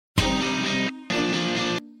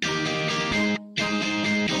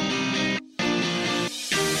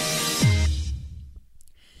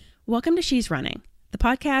Welcome to She's Running, the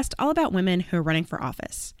podcast all about women who are running for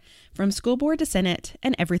office, from school board to Senate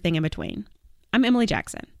and everything in between. I'm Emily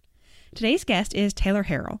Jackson. Today's guest is Taylor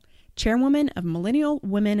Harrell, chairwoman of Millennial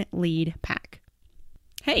Women Lead PAC.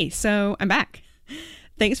 Hey, so I'm back.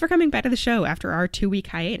 Thanks for coming back to the show after our 2-week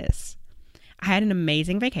hiatus. I had an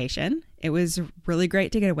amazing vacation. It was really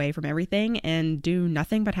great to get away from everything and do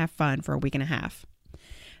nothing but have fun for a week and a half.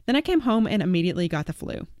 Then I came home and immediately got the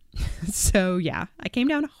flu. So yeah, I came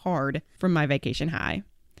down hard from my vacation high.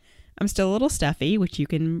 I'm still a little stuffy, which you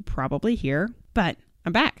can probably hear, but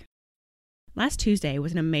I'm back. Last Tuesday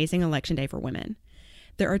was an amazing election day for women.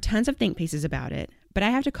 There are tons of think pieces about it, but I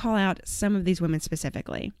have to call out some of these women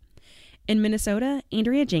specifically. In Minnesota,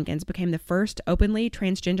 Andrea Jenkins became the first openly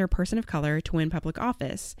transgender person of color to win public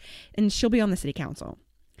office, and she'll be on the city council.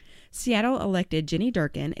 Seattle elected Jenny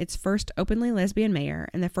Durkan its first openly lesbian mayor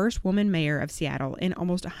and the first woman mayor of Seattle in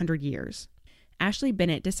almost 100 years. Ashley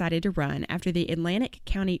Bennett decided to run after the Atlantic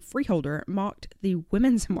County Freeholder mocked the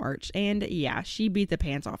Women's March, and yeah, she beat the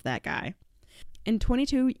pants off that guy. And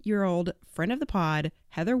 22-year-old friend of the pod,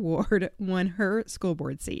 Heather Ward, won her school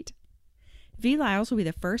board seat. V. Lyles will be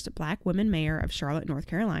the first black woman mayor of Charlotte, North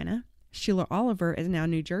Carolina. Sheila Oliver is now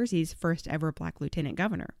New Jersey's first ever black lieutenant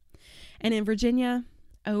governor. And in Virginia,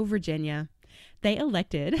 they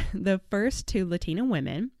elected the first 2 Latina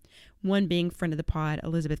women, one being friend of the pod,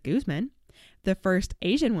 Elizabeth Guzman, the first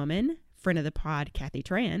Asian woman, friend of the pod, Kathy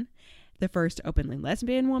Tran, the first openly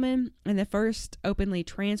lesbian woman, and the first openly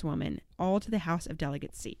trans woman, all to the House of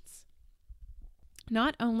Delegates seats.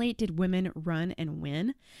 Not only did women run and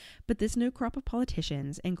win, but this new crop of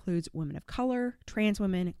politicians includes women of color, trans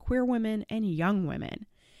women, queer women, and young women.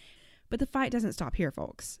 But the fight doesn't stop here,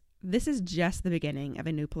 folks. This is just the beginning of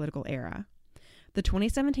a new political era. The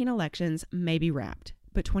 2017 elections may be wrapped,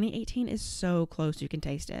 but 2018 is so close you can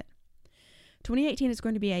taste it. 2018 is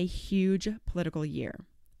going to be a huge political year.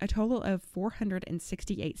 A total of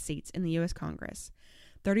 468 seats in the U.S. Congress,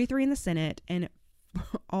 33 in the Senate, and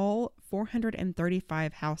all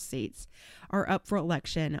 435 House seats are up for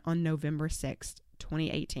election on November 6th,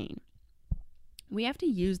 2018. We have to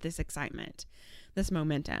use this excitement, this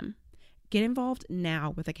momentum. Get involved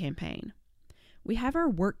now with a campaign. We have our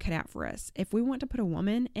work cut out for us if we want to put a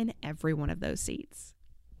woman in every one of those seats.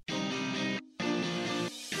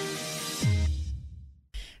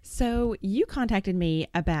 So you contacted me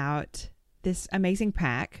about this amazing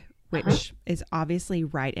PAC, which is obviously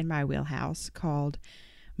right in my wheelhouse, called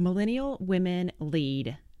Millennial Women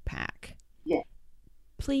Lead PAC. Yeah.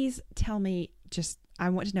 Please tell me, I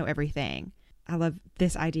want to know everything. I love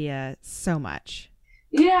this idea so much.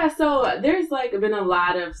 Yeah, so there's been a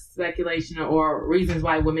lot of speculation or reasons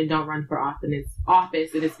why women don't run for office.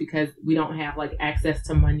 It is because we don't have access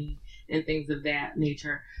to money and things of that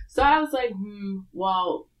nature. So I was like,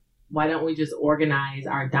 well, why don't we just organize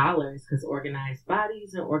our dollars? Because organized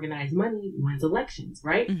bodies and organized money wins elections,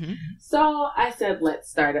 right? Mm-hmm. So I said,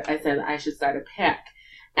 I should start a PAC.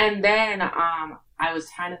 And then I was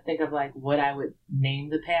trying to think of what I would name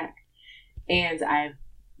the PAC. And I'm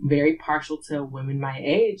very partial to women my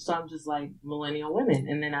age. So I'm just Millennial Women.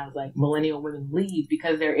 And then I was Millennial Women Lead,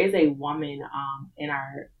 because there is a woman in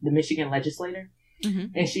the Michigan legislature.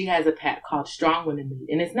 Mm-hmm. And she has a PAC called Strong Women Lead.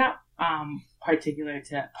 And it's not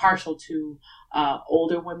partial to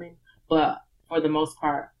older women, but for the most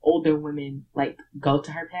part, older women go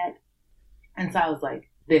to her PAC. And so I was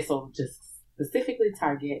this will just specifically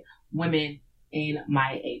target women in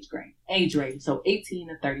my age range, so 18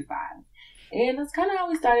 to 35. And that's kind of how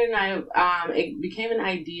we started. And it became an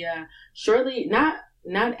idea shortly, not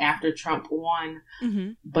after Trump won, mm-hmm.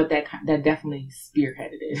 but that definitely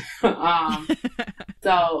spearheaded it.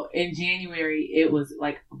 So in January, it was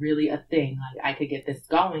really a thing. I could get this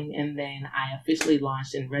going, and then I officially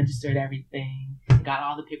launched and registered everything, got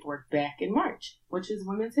all the paperwork back in March, which is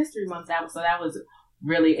Women's History Month. So that was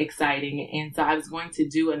really exciting. And so I was going to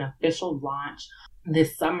do an official launch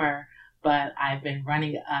this summer, but I've been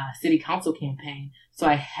running a city council campaign, so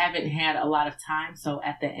I haven't had a lot of time. So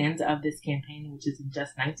at the end of this campaign, which is in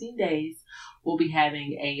just 19 days, we'll be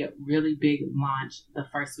having a really big launch the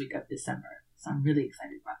first week of December. So I'm really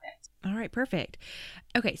excited about that. All right, perfect.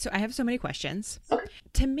 Okay, so I have so many questions. Okay.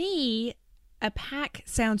 To me, a PAC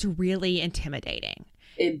sounds really intimidating.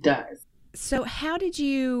 It does. So how did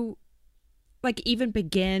you even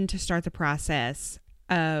begin to start the process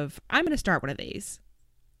of, I'm going to start one of these?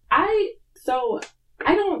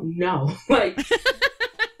 I don't know.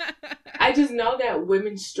 I just know that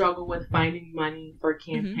women struggle with finding money for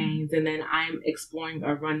campaigns, mm-hmm. and then I'm exploring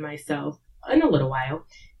a run myself in a little while.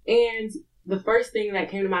 And the first thing that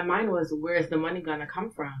came to my mind was, where's the money going to come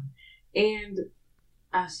from? And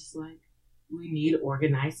I was just like, we need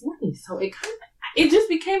organized money. So it just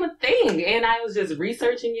became a thing. And I was just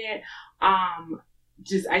researching it. I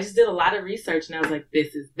just did a lot of research, and I was like,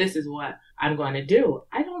 this is what I'm going to do.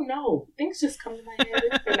 I don't know. Things just come to my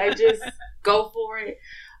head and I just go for it.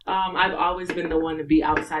 I've always been the one to be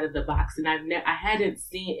outside of the box, and I hadn't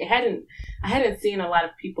seen a lot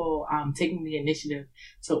of people taking the initiative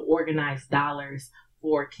to organize dollars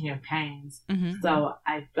for campaigns. Mm-hmm. So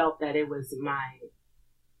I felt that it was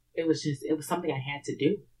something I had to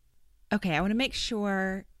do. Okay, I want to make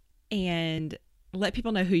sure and let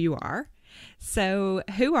people know who you are. So,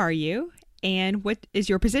 who are you, and what is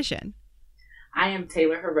your position? I am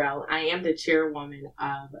Taylor Harrell. I am the chairwoman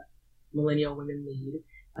of Millennial Women Lead,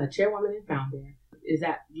 a chairwoman and founder. Is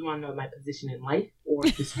that, you want to know my position in life or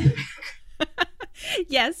just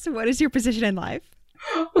Yes, what is your position in life?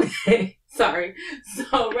 Okay, sorry.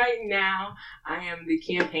 So right now, I am the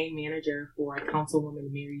campaign manager for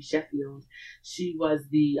Councilwoman Mary Sheffield. She was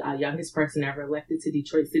the youngest person ever elected to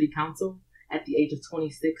Detroit City Council at the age of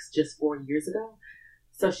 26 just 4 years ago.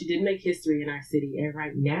 So she did make history in our city. And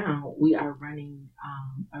right now we are running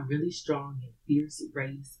a really strong and fierce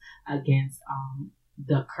race against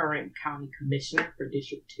the current county commissioner for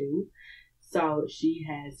District 2. So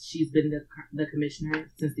she's been the commissioner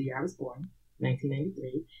since the year I was born,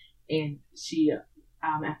 1993. And she,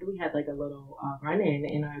 after we had like a little run-in,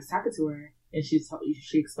 and I was talking to her, and she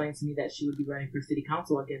explained to me that she would be running for city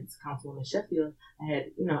council against Councilwoman Sheffield. I had,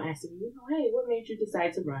 asked her, hey, what made you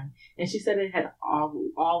decide to run? And she said it had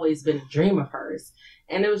always been a dream of hers.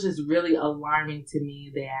 And it was just really alarming to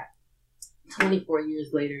me that 24 years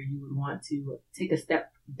later, you would want to take a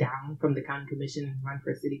step down from the county commission and run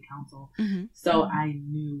for city council. Mm-hmm. So I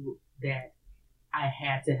knew that I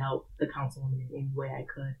had to help the councilwoman in any way I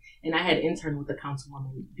could. And I had interned with the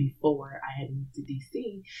councilwoman before I had moved to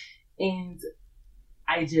DC. And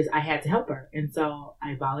I had to help her. And so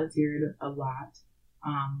I volunteered a lot.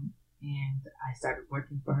 And I started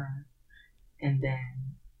working for her. And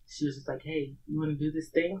then she was just like, hey, you want to do this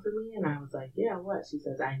thing for me? And I was like, yeah, what? She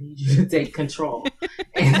says, I need you to take control.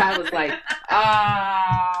 And I was like,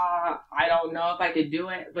 I don't know if I could do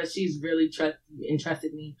it. But she's really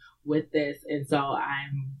entrusted me with this. And so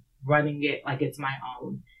I'm running it like it's my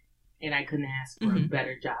own. And I couldn't ask for a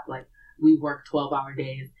better job. Like, we work 12-hour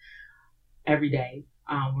days every day.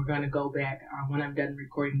 We're going to go back. When I'm done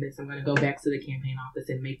recording this, I'm going to go back to the campaign office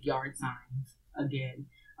and make yard signs again.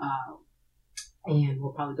 And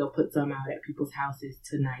we'll probably go put some out at people's houses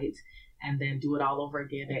tonight and then do it all over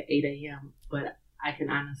again at 8 a.m. But I can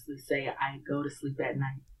honestly say I go to sleep at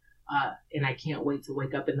night and I can't wait to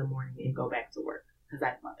wake up in the morning and go back to work because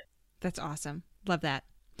I love it. That's awesome. Love that.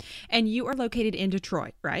 And you are located in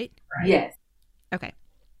Detroit, right? Yes. Okay.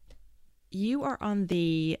 You are on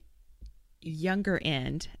the younger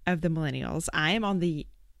end of the millennials. I am on the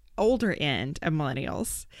older end of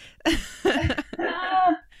millennials.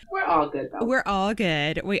 We're all good, though. We're all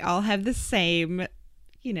good. We all have the same,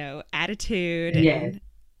 attitude and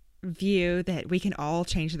view that we can all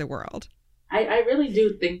change the world. I really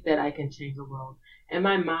do think that I can change the world. And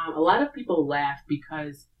my mom, a lot of people laugh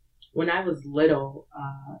because when I was little,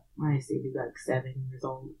 when I say maybe like 7 years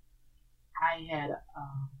old, I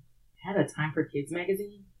had a Time for Kids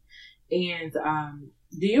magazine. And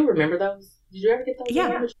do you remember those? Did you ever get those?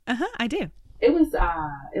 Yeah, I do. It was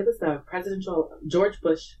the presidential, George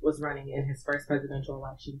Bush was running in his first presidential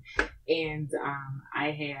election, and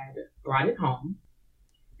I had brought it home,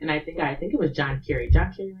 and I think it was John Kerry.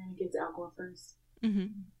 John Kerry ran against Al Gore first. Mm-hmm.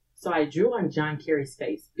 So I drew on John Kerry's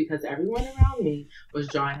face because everyone around me was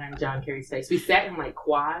drawing on John Kerry's face. We sat in like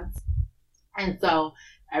quads, and so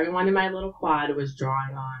everyone in my little quad was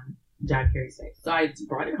drawing on John Kerry's face. So I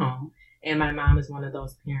brought it home. And my mom is one of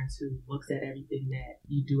those parents who looks at everything that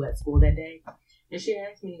you do at school that day. And she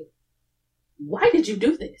asked me, why did you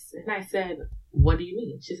do this? And I said, what do you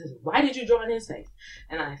mean? She says, why did you draw on his face?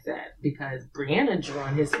 And I said, because Brianna drew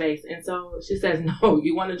on his face. And so she says, no,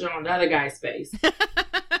 you want to draw on the other guy's face.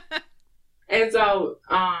 And so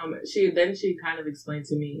she kind of explained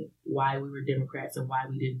to me why we were Democrats and why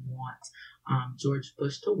we didn't want George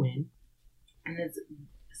Bush to win. And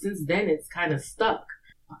since then, it's kind of stuck.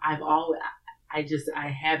 I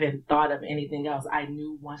haven't thought of anything else. I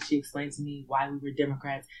knew once she explained to me why we were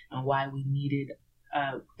Democrats and why we needed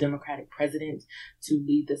a Democratic president to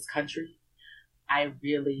lead this country, I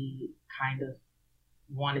really kind of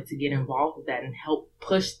wanted to get involved with that and help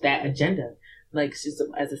push that agenda. Like, just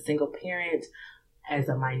as a single parent, as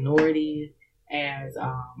a minority, as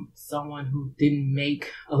someone who didn't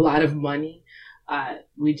make a lot of money,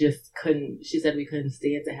 we just couldn't, she said we couldn't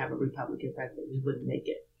stand to have a Republican president. We wouldn't make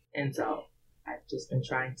it. And so I've just been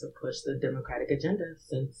trying to push the Democratic agenda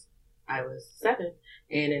since I was 7.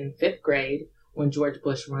 And in 5th grade, when George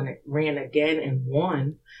Bush ran again and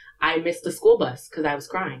won, I missed the school bus because I was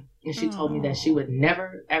crying. And she told me that she would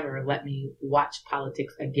never, ever let me watch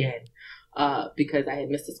politics again because I had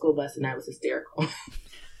missed the school bus and I was hysterical.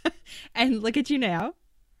 And look at you now.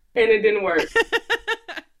 And it didn't work.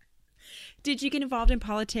 Did you get involved in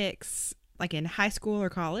politics like in high school or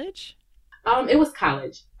college? It was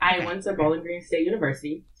college. I Okay. went to Bowling Green State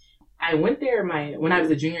University. I went there when I was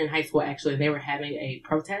a junior in high school, actually, and they were having a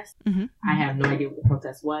protest. Mm-hmm. I have no idea what the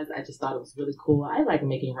protest was. I just thought it was really cool. I like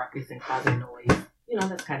making ruckus and causing noise. You know,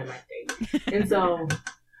 that's kind of my thing. And so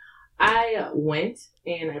I went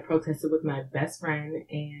and I protested with my best friend,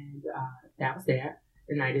 and that was that.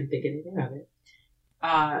 And I didn't think anything of it.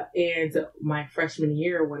 And my freshman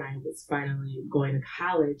year, when I was finally going to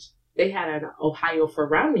college, they had an Ohio for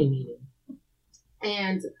Romney meeting.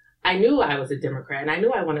 And I knew I was a Democrat and I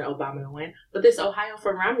knew I wanted Obama to win, but this Ohio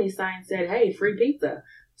for Romney sign said, hey, free pizza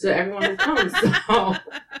to everyone who comes. So,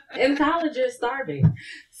 and college is starving.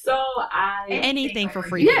 So Anything for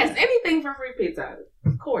free Yes, pizza. anything for free pizza.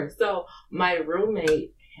 Of course. So my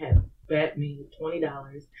roommate had bet me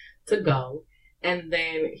 $20 to go. And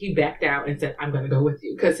then he backed out and said, I'm going to go with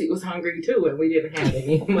you because he was hungry too and we didn't have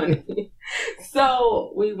any money.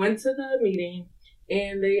 So we went to the meeting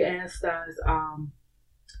and they asked us,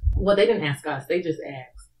 well, they didn't ask us. They just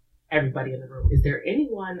asked everybody in the room, is there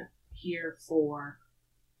anyone here for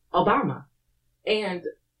Obama? And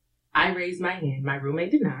I raised my hand. My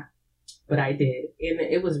roommate did not, but I did. And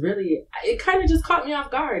it kind of just caught me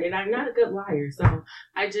off guard. And I'm not a good liar. So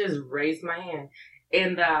I just raised my hand.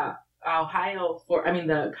 And the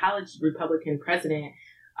college Republican president,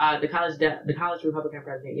 the college Republican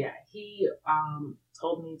president, he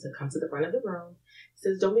told me to come to the front of the room. He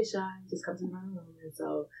says, don't be shy, just come to the front of the room. And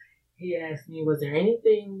so he asked me, was there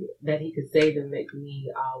anything that he could say to make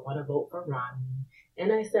me want to vote for Romney?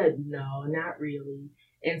 And I said, no, not really.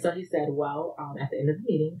 And so he said, well, at the end of the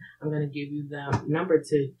meeting, I'm going to give you the number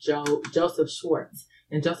to Joseph Schwartz.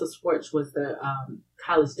 And Joseph Schwartz was the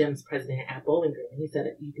college Dems president at Bowling Green. He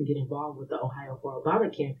said you can get involved with the Ohio for Obama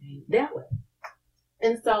campaign that way.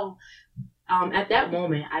 And so at that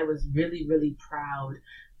moment, I was really, really proud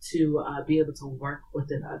to be able to work with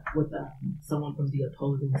someone from the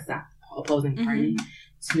opposing party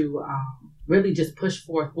to really just push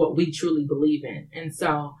forth what we truly believe in. And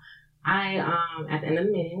so I, at the end of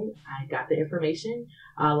the meeting, I got the information.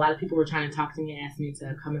 A lot of people were trying to talk to me and ask me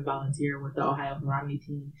to come and volunteer with the Ohio for Romney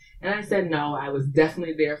team. And I said no, I was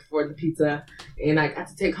definitely there for the pizza. And I got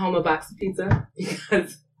to take home a box of pizza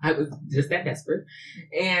because I was just that desperate.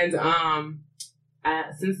 And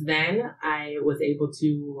since then, I was able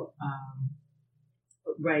to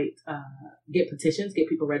get petitions, get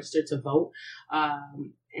people registered to vote.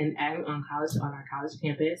 And on our college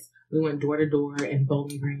campus, we went door to door in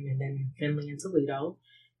Bowling Green and then in Findlay and Toledo.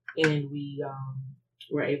 And we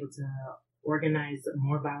were able to organize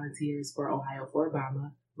more volunteers for Ohio for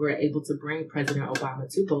Obama. We were able to bring President Obama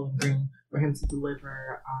to Bowling Green for him to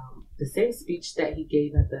deliver the same speech that he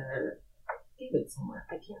gave gave it somewhere.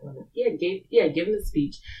 I can't remember. Given the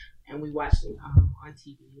speech, and we watched it on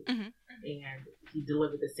TV. Mm-hmm. And he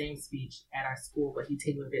delivered the same speech at our school, but he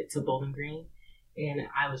tailored it to Bowling Green. And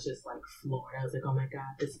I was just like floored. I was like, oh my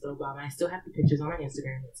God, this is Obama. I still have the pictures on my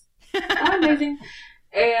Instagram. It's amazing.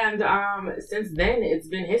 And since then, it's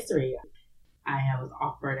been history. I was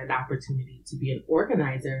offered an opportunity to be an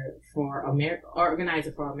organizer for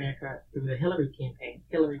America through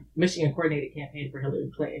the Michigan coordinated campaign for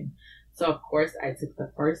Hillary Clinton. So, of course, I took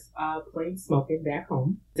the first plane smoking back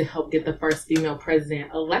home to help get the first female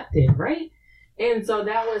president elected, right? And so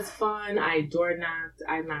that was fun. I knocked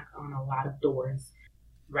on a lot of doors.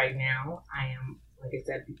 Right now, I am, like I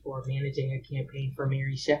said before, managing a campaign for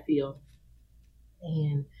Mary Sheffield.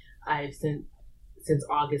 And since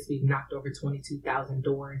August, we've knocked over 22,000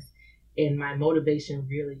 doors. And my motivation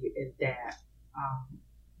really is that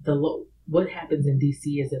what happens in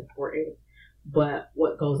D.C. is important, but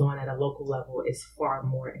what goes on at a local level is far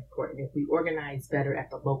more important. If we organize better at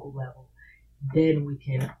the local level, then we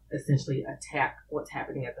can essentially attack what's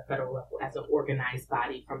happening at the federal level as an organized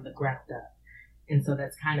body from the ground up. And so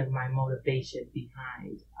that's kind of my motivation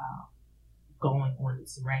behind going when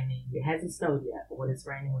it's raining. It hasn't snowed yet, but when it's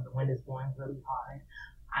raining, when the wind is blowing really hard,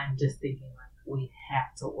 I'm just thinking like we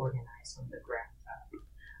have to organize from the ground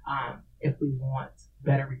up if we want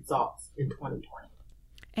better results in 2020.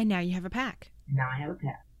 And now you have a PAC. Now I have a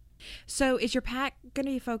PAC. So is your PAC going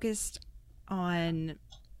to be focused on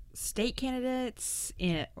state candidates,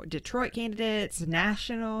 Detroit candidates,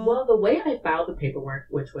 national? Well, the way I filed the paperwork,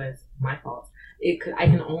 which was my fault, I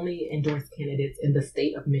can only endorse candidates in the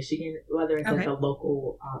state of Michigan, whether it's like a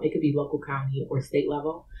local, it could be local, county, or state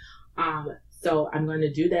level. So I'm going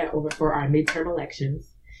to do that for our midterm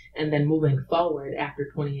elections. And then moving forward after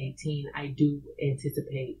 2018, I do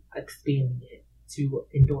anticipate expanding it to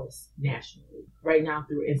endorse nationally. Right now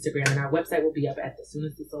through Instagram, and our website will be up as soon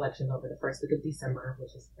as this election is over, the first week of December,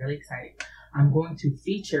 which is really exciting. I'm going to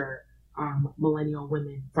feature millennial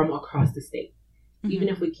women from across the state. Mm-hmm. Even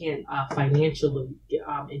if we can't financially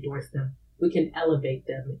endorse them, we can elevate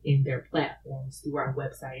them in their platforms through our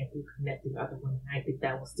website and through connecting other women. I think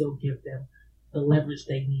that will still give them the leverage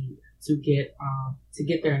they need to get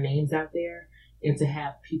their names out there and to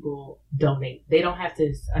have people donate. They don't have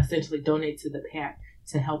to essentially donate to the PAC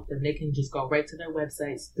to help them. They can just go right to their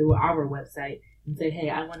websites through our website and say, hey,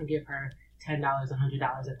 I want to give her $10, $100,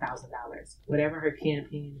 $1,000, whatever her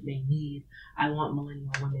campaign may need. I want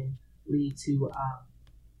Millennial Women Lead to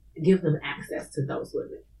give them access to those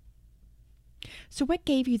women. So what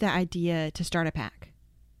gave you the idea to start a PAC?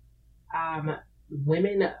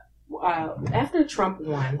 Women, after Trump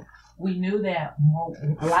won, we knew that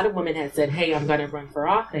a lot of women had said, hey, I'm going to run for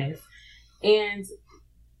office. And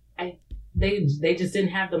they just didn't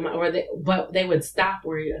have the money, but they would stop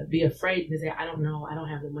or be afraid because I don't know, I don't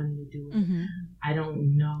have the money to do it. Mm-hmm. I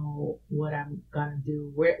don't know what I'm going to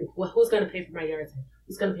do. Who's going to pay for my yard sale?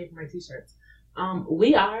 Who's going to pay for my t-shirts?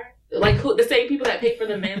 We are the same people that pay for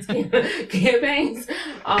the men's campaigns,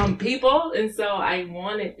 people. And so I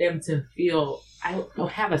wanted them to feel, I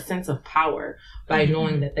have a sense of power by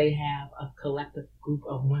knowing that they have a collective group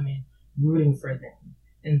of women rooting for them.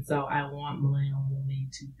 And so I want Millennial Women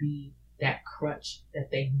to be that crutch that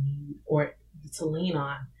they need or to lean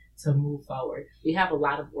on to move forward. We have a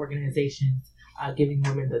lot of organizations giving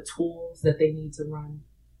women the tools that they need to run.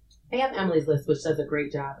 They have Emily's List, which does a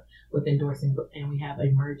great job with endorsing, and we have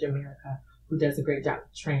Emerge America, who does a great job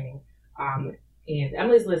with training. And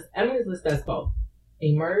Emily's List does both.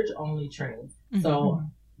 Emerge only trains. Mm-hmm. So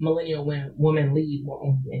Millennial Women Lead will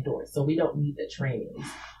only endorse. So we don't need the trainings.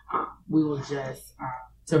 We will just,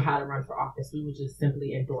 to how to run for office, we will just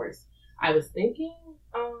simply endorse. I was thinking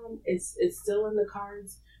it's still in the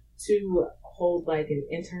cards to hold like an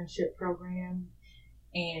internship program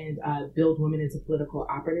and build women into political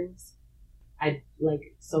operatives.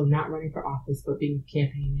 Not running for office, but being a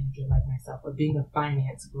campaign manager like myself, or being a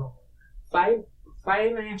finance girl.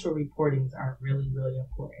 Financial reportings are really, really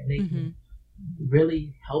important. They can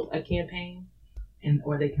really help a campaign,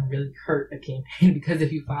 or they can really hurt a campaign, because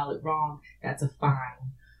if you file it wrong, that's a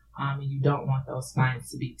fine. And you don't want those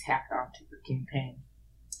fines to be tacked onto your campaign.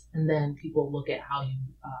 And then people look at how do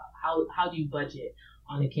you budget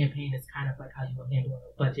on a campaign. It's kind of like how you would handle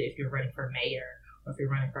a budget if you're running for mayor or if you're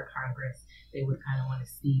running for Congress. They would kind of want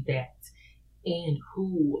to see that and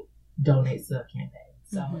who donates to the campaign.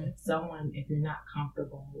 So if you're not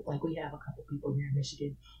comfortable, like we have a couple people here in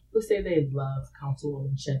Michigan who say they love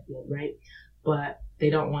Councilwoman Sheffield, right? But they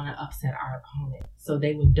don't want to upset our opponent. So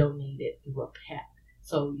they would donate it through a PAC.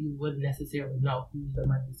 So you wouldn't necessarily know who the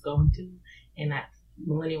money is going to. And that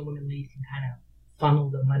Millennial Women Lead can kind of funnel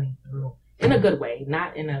the money through in a good way,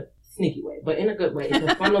 not in a sneaky way, but in a good way,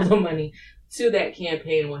 to funnel the money to that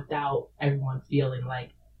campaign without everyone feeling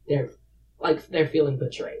like they're feeling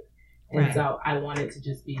betrayed. And right. So I want it to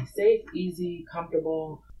just be safe, easy,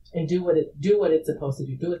 comfortable, and do what it's supposed to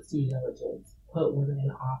do. Do its due diligence. Put women in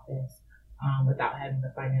office without having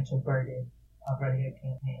the financial burden of running a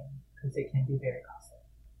campaign, because it can be very costly.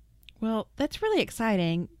 Well, that's really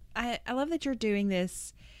exciting. I love that you're doing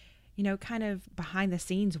this, kind of behind the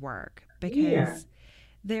scenes work, because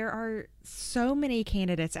there are so many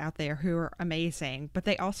candidates out there who are amazing, but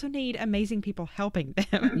they also need amazing people helping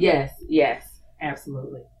them. Yes,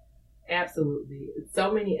 absolutely. Absolutely. It's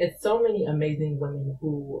so many amazing women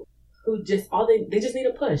who just they just need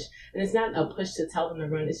a push. And it's not a push to tell them to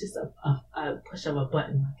run. It's just a push of a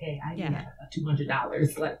button. Like, hey, I need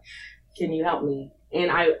 $200. Like, can you help me?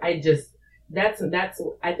 And I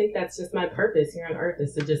think that's just my purpose here on earth,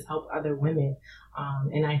 is to just help other women.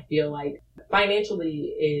 And I feel like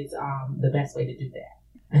financially is the best way to do that.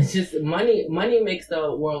 It's just money makes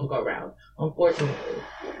the world go round. Unfortunately,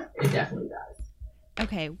 it definitely does.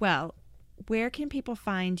 Okay, well, where can people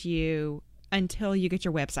find you until you get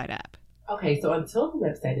your website up? Okay, so until the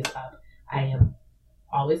website is up, I am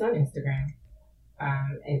always on Instagram.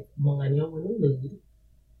 It's Millennial Women Lead.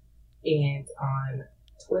 And on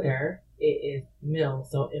Twitter, it is Mill,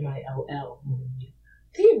 so MILL.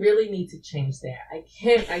 They really need to change that. I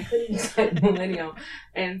couldn't type millennial.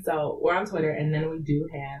 And so we're on Twitter, and then we do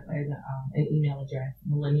have an email address,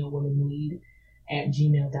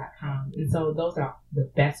 millennialwomenlead@gmail.com. And so those are the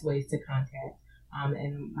best ways to contact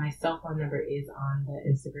And my cell phone number is on the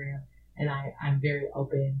Instagram, and I'm very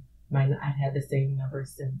open. I've had the same number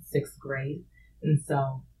since 6th grade, and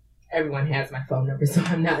so everyone has my phone number, so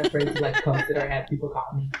I'm not afraid to post it or have people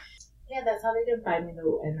call me. Yeah, that's how they can find me.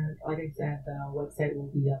 And like I said, the website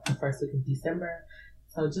will be up the first week of December,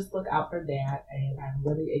 so just look out for that. And I'm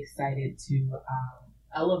really excited to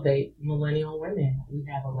elevate millennial women. We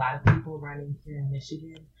have a lot of people running here in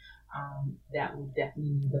Michigan that will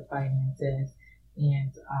definitely need the finances.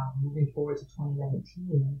 And moving forward to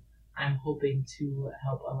 2019, I'm hoping to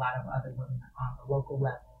help a lot of other women on the local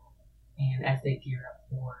level and as they gear up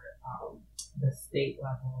for the state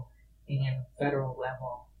level and federal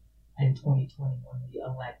level in 2020 when we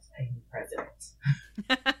elect a new president.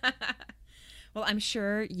 Well, I'm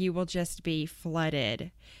sure you will just be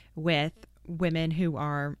flooded with women who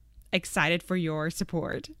are excited for your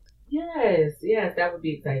support. Yes, that would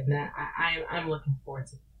be exciting. I'm looking forward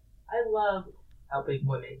to it. I love helping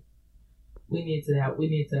women. We need to help. We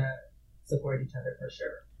need to support each other for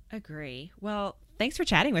sure. Agree. Well, thanks for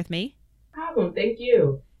chatting with me. No problem. Thank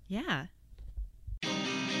you. Yeah.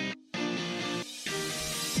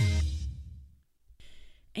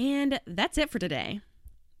 And that's it for today.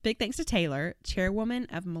 Big thanks to Taylor, chairwoman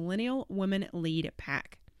of Millennial Women Lead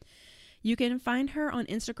PAC. You can find her on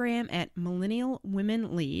Instagram at Millennial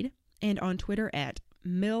Women Lead and on Twitter at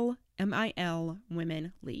MIL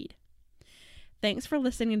Women Lead. Thanks for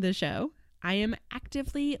listening to the show. I am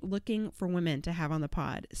actively looking for women to have on the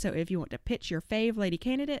pod, so if you want to pitch your fave lady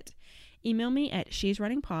candidate, email me at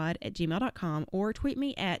shesrunningpod@gmail.com or tweet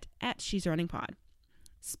me at shesrunningpod.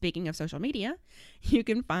 Speaking of social media, you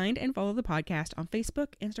can find and follow the podcast on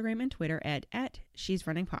Facebook, Instagram, and Twitter at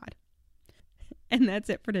shesrunningpod. And that's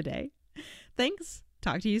it for today. Thanks.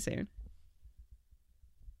 Talk to you soon.